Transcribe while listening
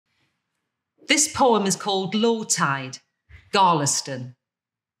This poem is called Low Tide, Garlieston.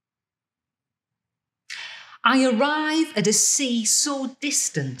 I arrive at a sea so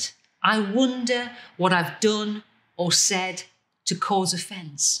distant, I wonder what I've done or said to cause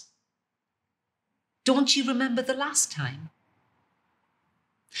offence. Don't you remember the last time?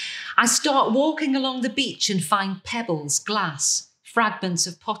 I start walking along the beach and find pebbles, glass, fragments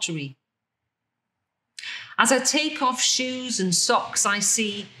of pottery. As I take off shoes and socks, I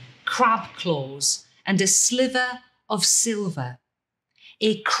see crab claws and a sliver of silver,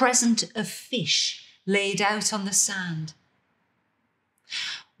 a crescent of fish laid out on the sand.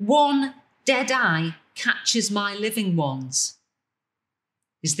 One dead eye catches my living ones.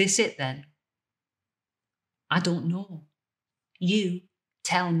 Is this it then? I don't know. You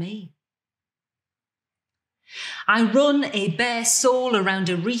tell me. I run a bare soul around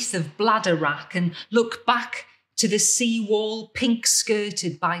a wreath of bladder wrack and look back to the sea wall, pink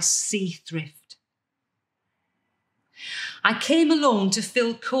skirted by sea thrift. I came alone to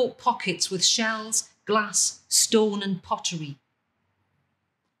fill coat pockets with shells, glass, stone and pottery.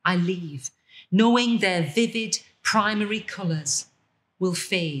 I leave, knowing their vivid primary colours will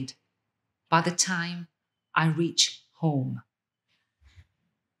fade by the time I reach home.